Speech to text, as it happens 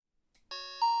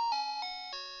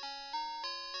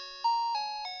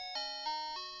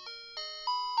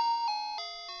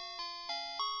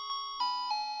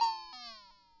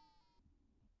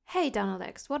Hey,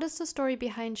 Donalex, what is the story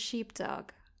behind Sheepdog?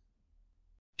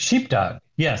 Sheepdog.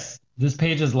 Yes. This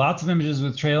page has lots of images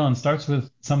with trail and starts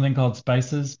with something called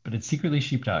spices, but it's secretly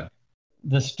sheepdog.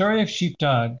 The story of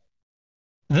sheepdog.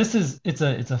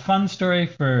 It's a fun story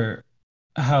for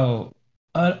how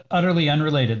utterly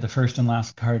unrelated the first and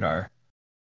last card are.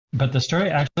 But the story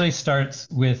actually starts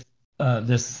with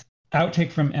this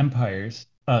outtake from Empires,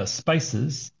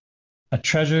 spices, a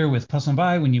treasure with plus one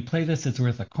buy. When you play this, it's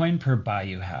worth a coin per buy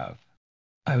you have.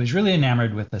 I was really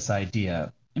enamored with this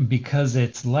idea because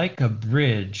it's like a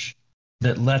bridge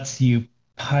that lets you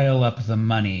pile up the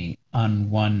money on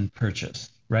one purchase,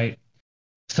 right?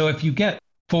 So if you get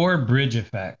four bridge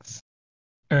effects,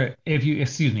 or if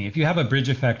you have a bridge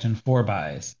effect and four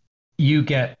buys, you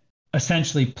get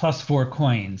essentially plus four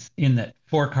coins in that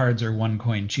four cards are one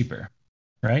coin cheaper,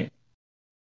 right?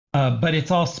 But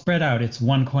it's all spread out. It's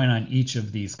one coin on each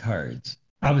of these cards.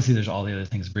 Obviously, there's all the other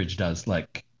things Bridge does,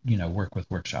 like, work with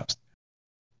workshops.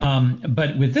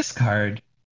 But with this card,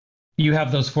 you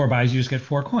have those four buys, you just get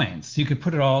four coins. So you could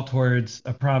put it all towards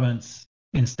a province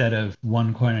instead of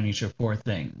one coin on each of four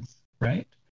things, right?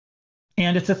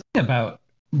 And it's a thing about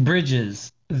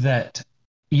bridges that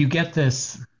you get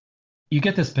this you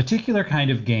get this particular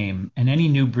kind of game, and any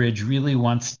new bridge really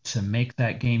wants to make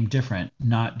that game different,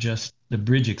 not just the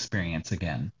bridge experience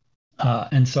again.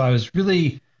 And so I was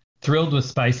really thrilled with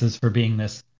Spices for being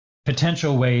this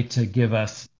potential way to give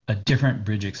us a different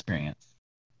bridge experience.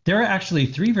 There are actually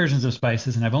three versions of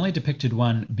Spices, and I've only depicted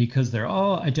one because they're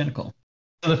all identical.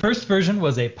 So the first version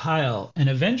was a pile, and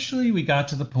eventually we got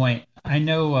to the point. I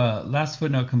know Last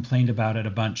Footnote complained about it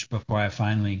a bunch before I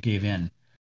finally gave in,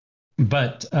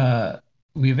 but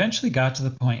we eventually got to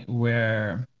the point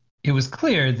where it was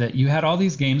clear that you had all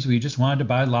these games where you just wanted to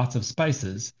buy lots of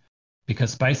spices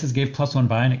because spices gave plus one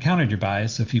buy and it counted your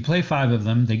buys. So if you play five of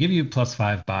them, they give you plus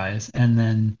five buys, and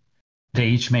then they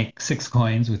each make six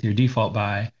coins with your default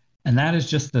buy. And that is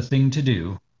just the thing to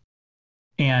do.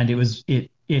 And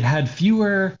it had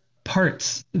fewer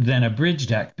parts than a bridge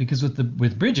deck because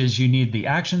with bridges you need the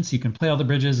action so you can play all the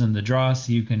bridges and the draw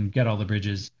so you can get all the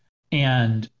bridges.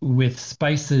 And with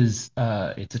spices,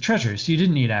 it's a treasure, so you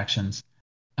didn't need actions.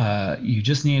 You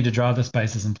just needed to draw the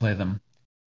spices and play them.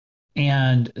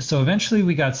 And so eventually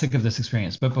we got sick of this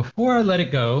experience. But before I let it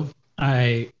go,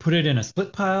 I put it in a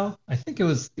split pile. I think it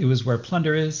was where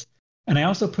plunder is. And I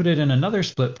also put it in another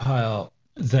split pile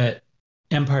that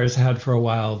Empires had for a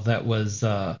while that was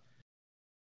there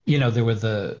were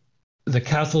the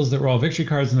castles that were all victory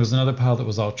cards, and there was another pile that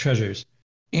was all treasures.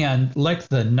 And like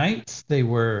the knights, they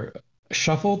were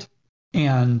shuffled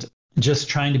and just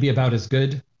trying to be about as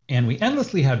good. And we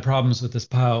endlessly had problems with this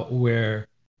pile where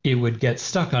it would get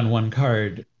stuck on one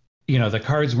card. The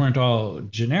cards weren't all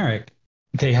generic.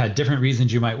 They had different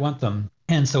reasons you might want them.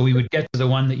 And so we would get to the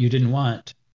one that you didn't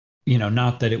want,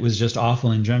 not that it was just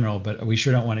awful in general, but we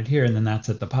sure don't want it here. And then that's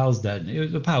it. The pile's dead.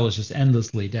 The pile was just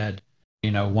endlessly dead.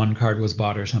 One card was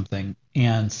bought or something.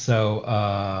 And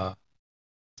so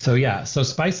yeah, so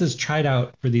Spices tried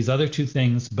out for these other two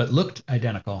things, but looked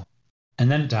identical,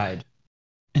 and then it died.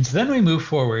 And so then we move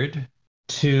forward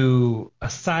to a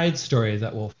side story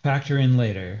that will factor in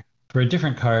later for a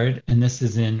different card, and this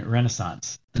is in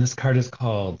Renaissance. And this card is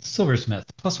called Silversmith.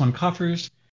 Plus one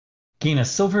coffers. Gain a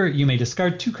silver. You may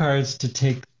discard two cards to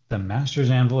take the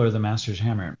Master's Anvil or the Master's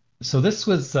Hammer. So this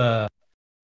was at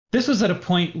a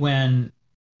point when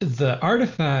the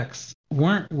artifacts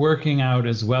weren't working out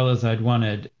as well as I'd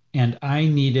wanted, and I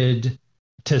needed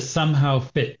to somehow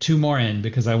fit two more in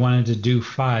because I wanted to do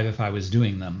five if I was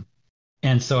doing them.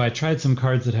 And so I tried some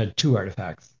cards that had two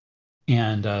artifacts,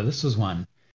 and this was one.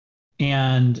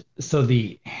 And so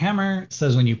the hammer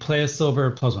says when you play a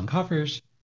silver, plus one coffers,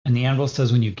 and the anvil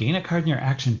says when you gain a card in your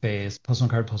action phase, plus one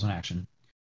card, plus one action.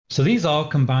 So these all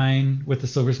combine with the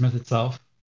silversmith itself.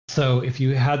 So if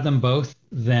you had them both,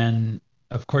 then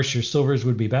of course your silvers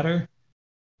would be better,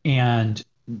 and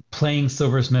playing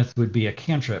silversmith would be a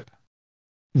cantrip.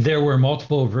 There were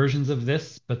multiple versions of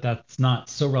this, but that's not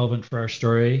so relevant for our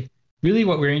story. Really,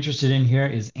 what we're interested in here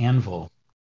is Anvil.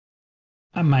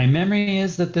 My memory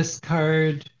is that this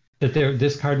card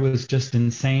was just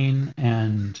insane,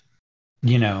 and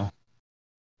you know,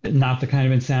 not the kind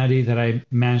of insanity that I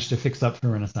managed to fix up for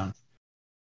Renaissance.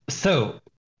 So,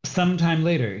 sometime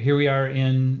later, here we are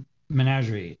in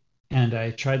Menagerie, and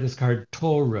I tried this card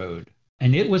Toll Road,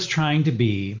 and it was trying to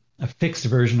be a fixed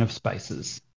version of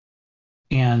Spices.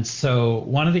 And so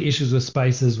one of the issues with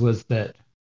Spices was that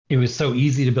it was so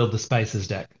easy to build the Spices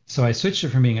deck. So I switched it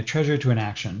from being a treasure to an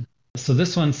action. So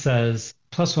this one says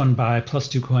plus one buy, plus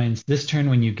two coins. This turn,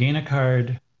 when you gain a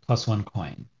card, plus one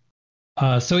coin.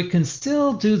 So it can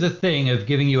still do the thing of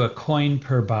giving you a coin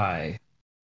per buy,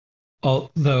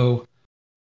 although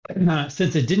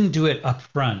since it didn't do it up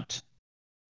front,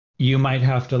 you might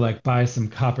have to like buy some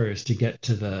coppers to get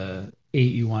to the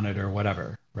eight you wanted or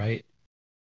whatever, right?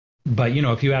 But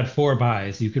if you had four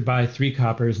buys, you could buy three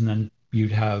coppers and then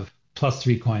you'd have plus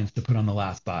three coins to put on the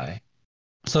last buy.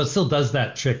 So it still does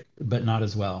that trick, but not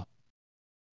as well.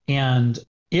 And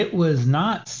it was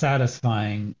not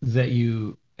satisfying that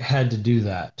you had to do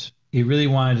that. It really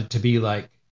wanted it to be like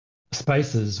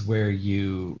Spices, where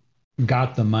you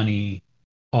got the money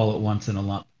all at once in a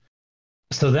lump.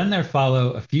 So then there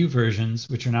follow a few versions,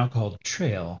 which are now called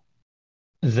Trail,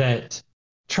 that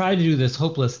try to do this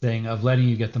hopeless thing of letting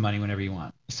you get the money whenever you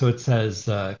want. So it says,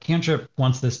 cantrip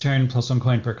once this turn, plus one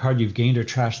coin per card you've gained or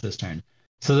trashed this turn.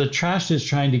 So the trash is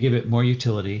trying to give it more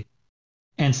utility.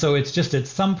 And so it's just at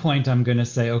some point I'm going to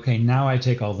say, okay, now I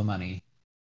take all the money.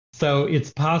 So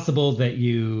it's possible that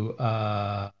you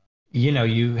have,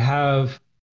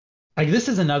 like, this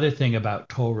is another thing about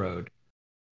Toll Road.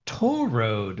 Toll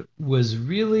Road was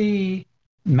really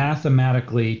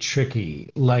mathematically tricky.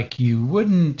 Like, you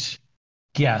wouldn't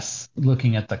guess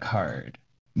looking at the card.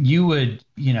 You would,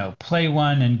 play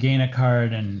one and gain a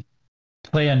card and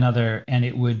play another, and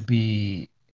it would be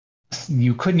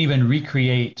you couldn't even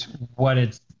recreate what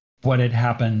had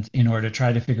happened in order to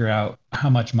try to figure out how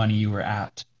much money you were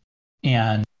at.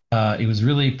 And it was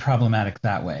really problematic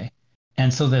that way.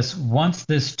 And so this once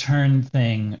this turn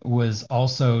thing was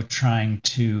also trying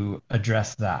to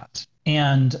address that.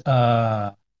 And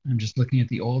I'm just looking at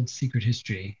the old secret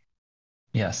history.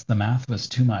 Yes, the math was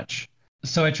too much.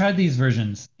 So I tried these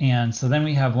versions. And so then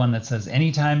we have one that says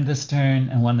anytime this turn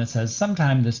and one that says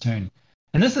sometime this turn.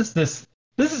 And this is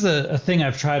a thing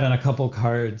I've tried on a couple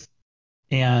cards.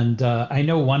 And I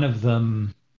know one of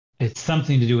them, it's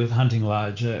something to do with Hunting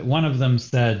Lodge. One of them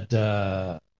said,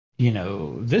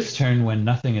 this turn when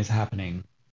nothing is happening.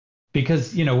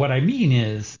 Because, what I mean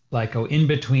is like, oh, in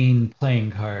between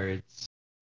playing cards.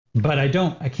 But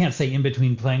I can't say in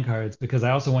between playing cards because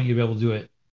I also want you to be able to do it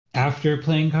after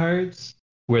playing cards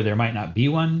where there might not be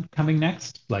one coming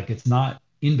next. Like, it's not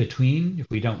in between if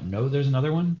we don't know there's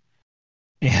another one.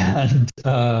 And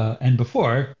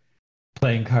before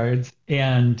playing cards.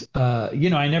 And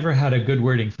I never had a good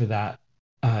wording for that.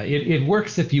 It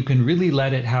works if you can really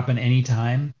let it happen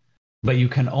anytime, but you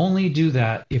can only do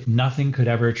that if nothing could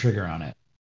ever trigger on it.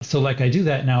 So like I do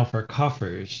that now for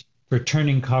coffers, for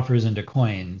turning coffers into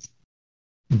coins,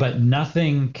 but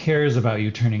nothing cares about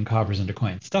you turning coffers into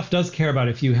coins. Stuff does care about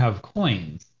if you have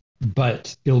coins,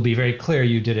 but it'll be very clear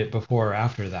you did it before or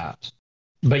after that.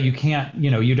 But you can't,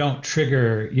 you don't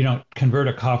convert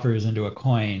a coffers into a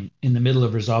coin in the middle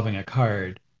of resolving a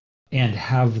card and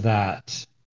have that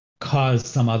cause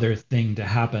some other thing to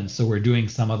happen. So we're doing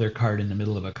some other card in the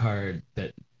middle of a card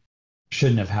that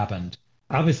shouldn't have happened.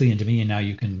 Obviously, in Dominion now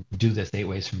you can do this 8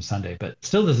 ways from Sunday, but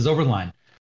still this is over the line.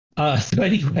 So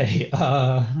anyway,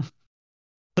 so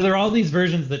there are all these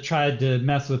versions that tried to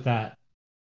mess with that.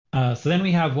 So then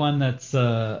we have one that's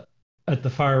at the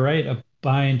far right, a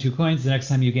buy in 2 coins. The next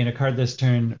time you gain a card this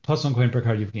turn, plus one coin per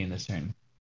card you've gained this turn.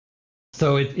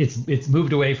 So it's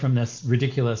moved away from this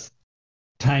ridiculous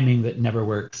timing that never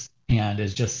works and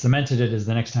has just cemented it as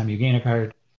the next time you gain a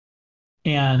card.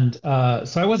 And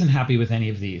so I wasn't happy with any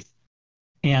of these.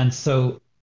 And so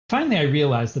finally I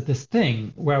realized that this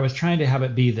thing where I was trying to have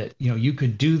it be that, you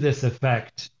could do this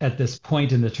effect at this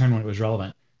point in the turn when it was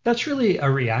relevant, that's really a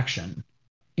reaction.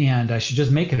 And I should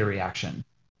just make it a reaction.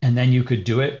 And then you could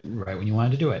do it right when you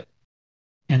wanted to do it.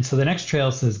 And so the next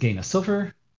trail says gain a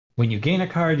silver. When you gain a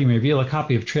card, you may reveal a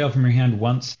copy of Trail from your hand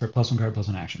once for plus one card, plus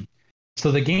one action.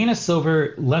 So the gain a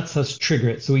silver lets us trigger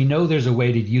it. So we know there's a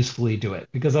way to usefully do it,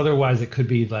 because otherwise it could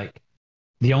be like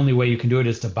the only way you can do it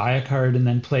is to buy a card and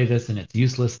then play this, and it's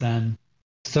useless then.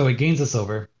 So it gains a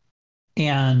silver.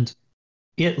 And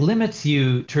it limits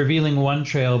you to revealing one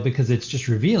trail because it's just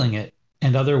revealing it.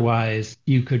 And otherwise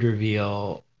you could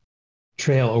reveal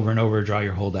trail over and over, draw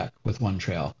your whole deck with one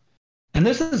trail. And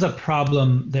this is a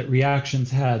problem that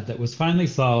Reactions had that was finally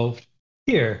solved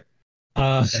here.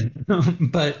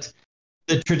 But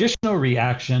the traditional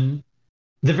reaction,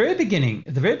 at the very beginning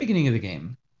of the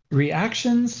game,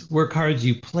 reactions were cards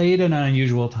you played at an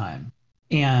unusual time.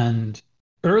 And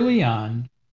early on,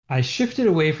 I shifted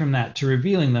away from that to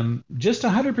revealing them just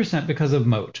 100% because of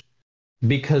Moat.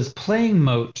 Because playing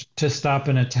Moat to stop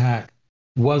an attack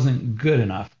wasn't good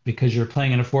enough because you're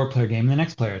playing in a 4-player game and the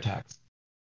next player attacks.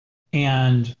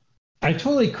 And I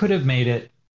totally could have made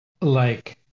it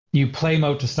like you play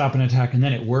Moat to stop an attack and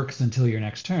then it works until your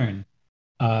next turn.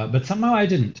 But somehow I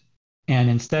didn't. And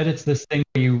instead, it's this thing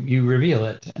where you reveal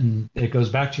it and it goes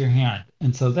back to your hand.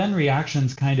 And so then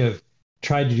reactions kind of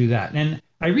tried to do that. And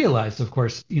I realized, of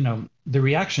course, the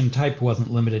reaction type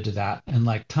wasn't limited to that. And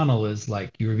like tunnel is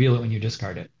like you reveal it when you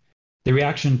discard it. The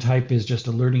reaction type is just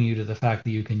alerting you to the fact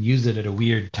that you can use it at a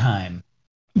weird time.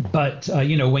 But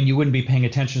when you wouldn't be paying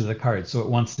attention to the card, so it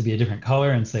wants to be a different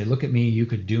color and say, "Look at me, you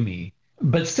could do me."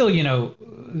 But still,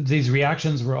 these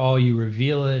reactions were all you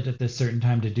reveal it at this certain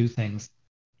time to do things,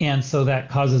 and so that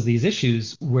causes these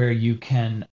issues where you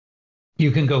can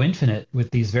go infinite with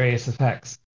these various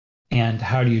effects. And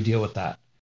how do you deal with that?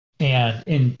 And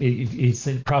it's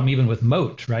a problem even with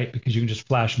moat, right? Because you can just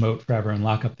flash moat forever and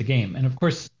lock up the game. And of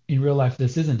course, in real life,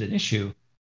 this isn't an issue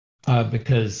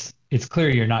because it's clear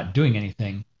you're not doing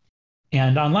anything.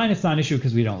 And online, it's not an issue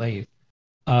because we don't leave.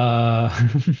 Uh,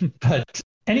 but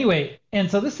anyway, and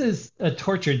so this is a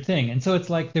tortured thing. And so it's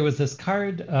like there was this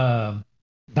card,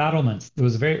 Battlements. There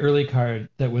was a very early card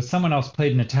that was someone else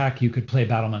played an attack. You could play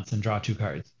Battlements and draw two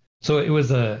cards. So it was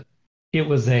a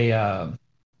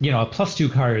plus two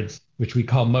cards, which we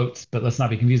call moats, but let's not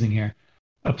be confusing here.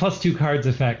 A plus two cards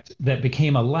effect that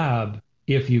became a lab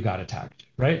if you got attacked,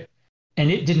 right?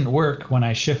 And it didn't work when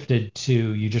I shifted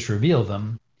to you just reveal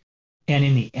them. And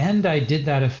in the end, I did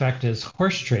that effect as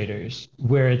horse traders,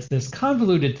 where it's this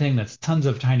convoluted thing that's tons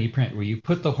of tiny print, where you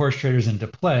put the horse traders into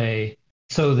play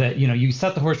so that, you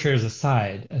set the horse traders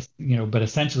aside, but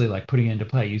essentially like putting it into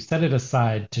play, you set it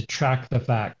aside to track the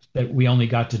fact that we only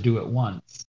got to do it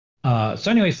once.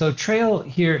 So Trail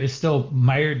here is still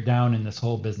mired down in this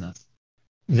whole business.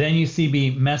 Then you see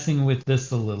me messing with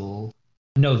this a little.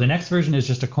 No, the next version is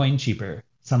just a coin cheaper.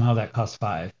 Somehow that costs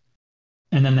 5.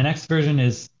 And then the next version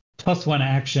is +1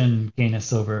 action, gain a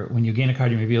silver. When you gain a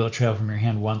card, you reveal a trail from your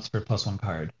hand once for +1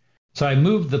 card. So I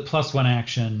moved the +1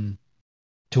 action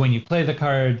to when you play the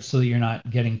card so that you're not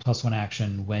getting +1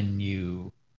 action when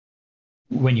you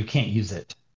can't use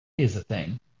it is a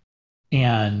thing.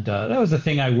 And that was the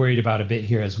thing I worried about a bit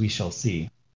here, as we shall see.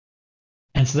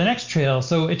 And so the next trail,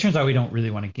 so it turns out we don't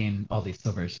really want to gain all these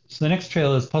silvers. So the next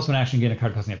trail is +1 action, gain a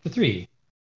card costing up to 3.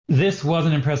 This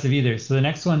wasn't impressive either. So the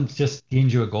next one just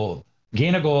gains you a gold.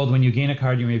 Gain a gold. When you gain a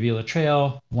card, you reveal a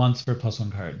trail once for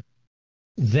 +1 card.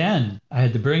 Then I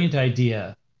had the brilliant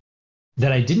idea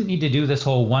that I didn't need to do this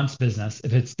whole once business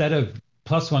if instead of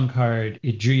 +1 card,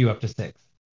 it drew you up to 6.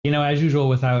 As usual,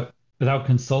 without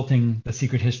consulting the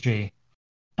secret history,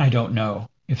 I don't know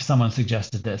if someone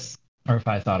suggested this or if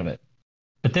I thought of it.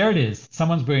 But there it is,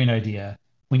 someone's brilliant idea.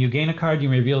 When you gain a card, you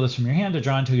reveal this from your hand to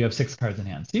draw until you have 6 cards in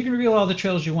hand. So you can reveal all the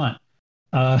trails you want.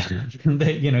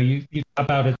 You top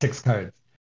out at 6 cards.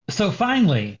 So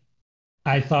finally,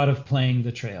 I thought of playing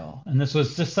the trail. And this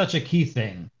was just such a key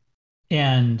thing.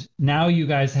 And now you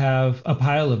guys have a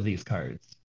pile of these cards,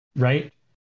 right?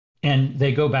 And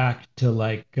they go back to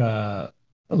like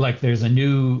there's a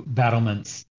new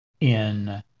Battlements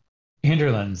in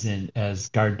Hinterlands as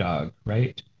guard dog,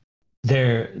 right?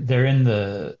 They're in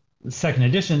the second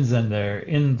editions and they're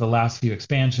in the last few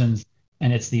expansions,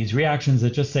 and it's these reactions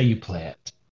that just say you play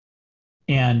it.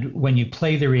 And when you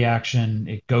play the reaction,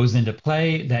 it goes into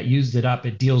play. That used it up.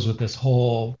 It deals with this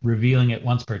whole revealing it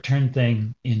once per turn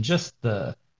thing in just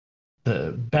the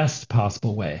best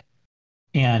possible way.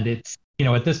 And it's,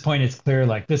 at this point, it's clear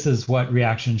like this is what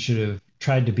reaction should have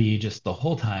tried to be just the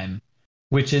whole time,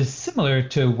 which is similar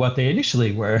to what they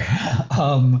initially were.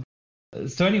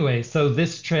 So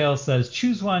this trail says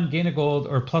choose one, gain a gold,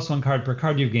 or +1 card per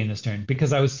card you've gained this turn,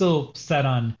 because I was still set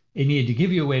on it needed to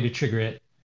give you a way to trigger it.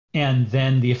 And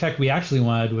then the effect we actually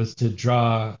wanted was to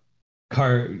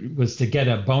get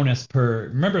a bonus per.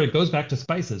 Remember, it goes back to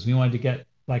spices. We wanted to get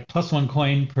like +1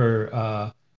 coin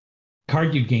per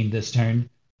card you gained this turn.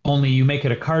 Only you make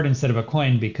it a card instead of a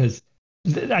coin because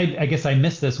I guess I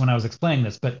missed this when I was explaining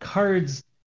this, but cards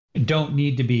don't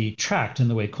need to be tracked in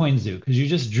the way coins do because you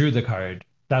just drew the card.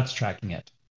 That's tracking it.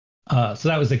 So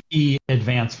that was a key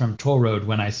advance from Toll Road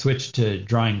when I switched to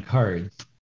drawing cards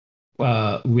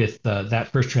with that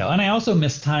first trail. And I also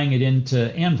missed tying it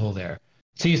into Anvil there.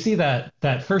 So you see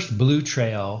that first blue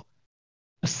trail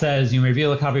says you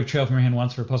reveal a copy of trail from your hand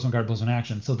once for +1 card, +1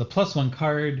 action. So the +1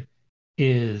 card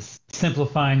is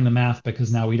simplifying the math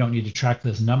because now we don't need to track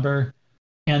this number.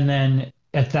 And then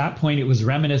at that point, it was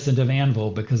reminiscent of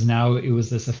Anvil because now it was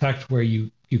this effect where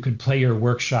you could play your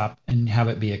workshop and have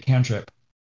it be a cantrip.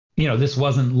 This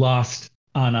wasn't lost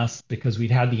on us because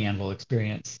we'd had the Anvil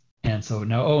experience. And so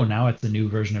now it's a new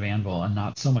version of Anvil and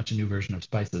not so much a new version of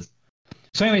Spices.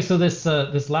 So anyway, so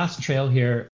this last trail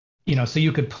here, so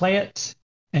you could play it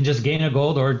and just gain a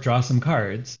gold or draw some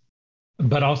cards.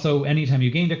 but also anytime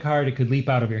you gained a card, it could leap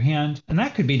out of your hand, and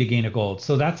that could be to gain a gold.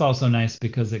 So that's also nice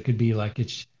because it could be like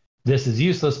it's this is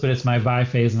useless, but it's my buy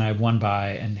phase and I have one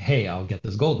buy, and hey, I'll get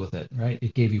this gold with it, right?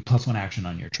 It gave you plus one action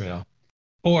on your trail.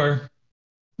 Or,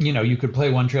 you could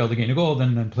play one trail to gain a gold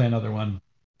and then play another one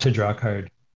to draw a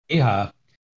card. Yeah.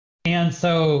 And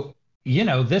so,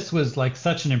 this was like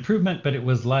such an improvement, but it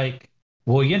was like,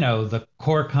 well, the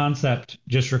core concept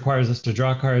just requires us to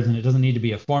draw cards and it doesn't need to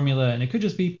be a formula and it could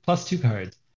just be plus two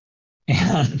cards.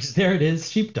 And there it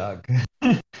is, Sheepdog.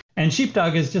 And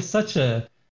Sheepdog is just such a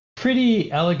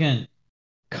pretty elegant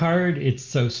card. It's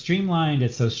so streamlined,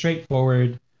 it's so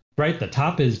straightforward. Right? The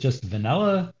top is just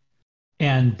vanilla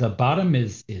and the bottom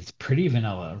is pretty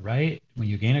vanilla, right? When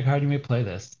you gain a card, you may play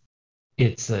this.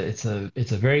 It's a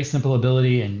very simple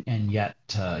ability, and yet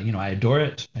I adore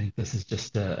it. I think this is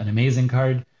just an amazing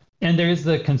card. And there is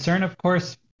the concern, of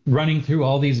course, running through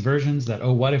all these versions that,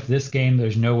 oh, what if this game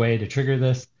there's no way to trigger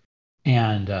this?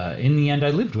 And in the end, I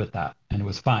lived with that, and it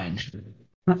was fine.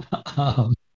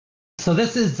 um, so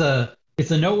this is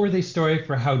it's a noteworthy story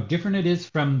for how different it is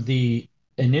from the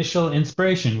initial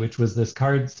inspiration, which was this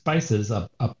card Spices, a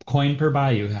coin per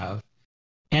buy you have,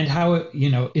 and how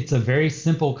it's a very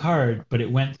simple card, but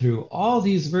it went through all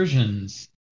these versions,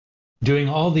 doing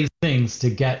all these things to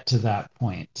get to that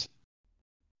point.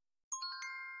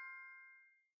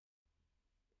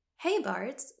 Hey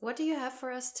Bart, what do you have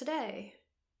for us today?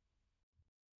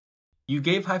 You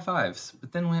gave high fives,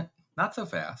 but then went, not so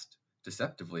fast.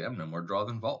 Deceptively, I'm no more draw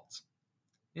than vaults.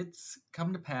 It's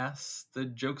come to pass, the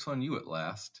joke's on you at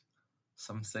last.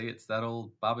 Some say it's that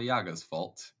old Baba Yaga's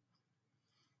fault.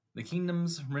 The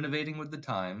kingdom's renovating with the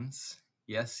times,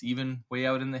 yes, even way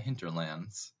out in the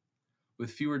hinterlands.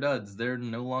 With fewer duds, they're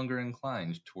no longer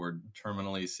inclined toward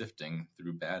terminally sifting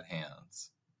through bad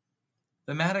hands.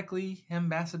 Thematically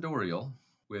ambassadorial,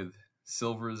 with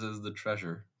silvers as the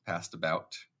treasure passed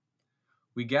about,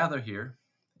 we gather here,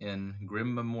 in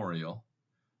grim memorial,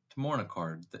 to mourn a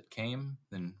card that came,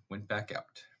 then went back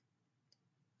out.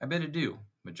 I bid adieu,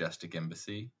 majestic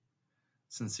embassy.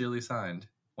 Sincerely signed,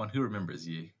 one who remembers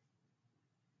ye.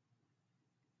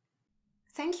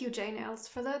 Thank you, Jane Els,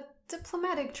 for the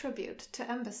diplomatic tribute to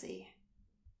Embassy.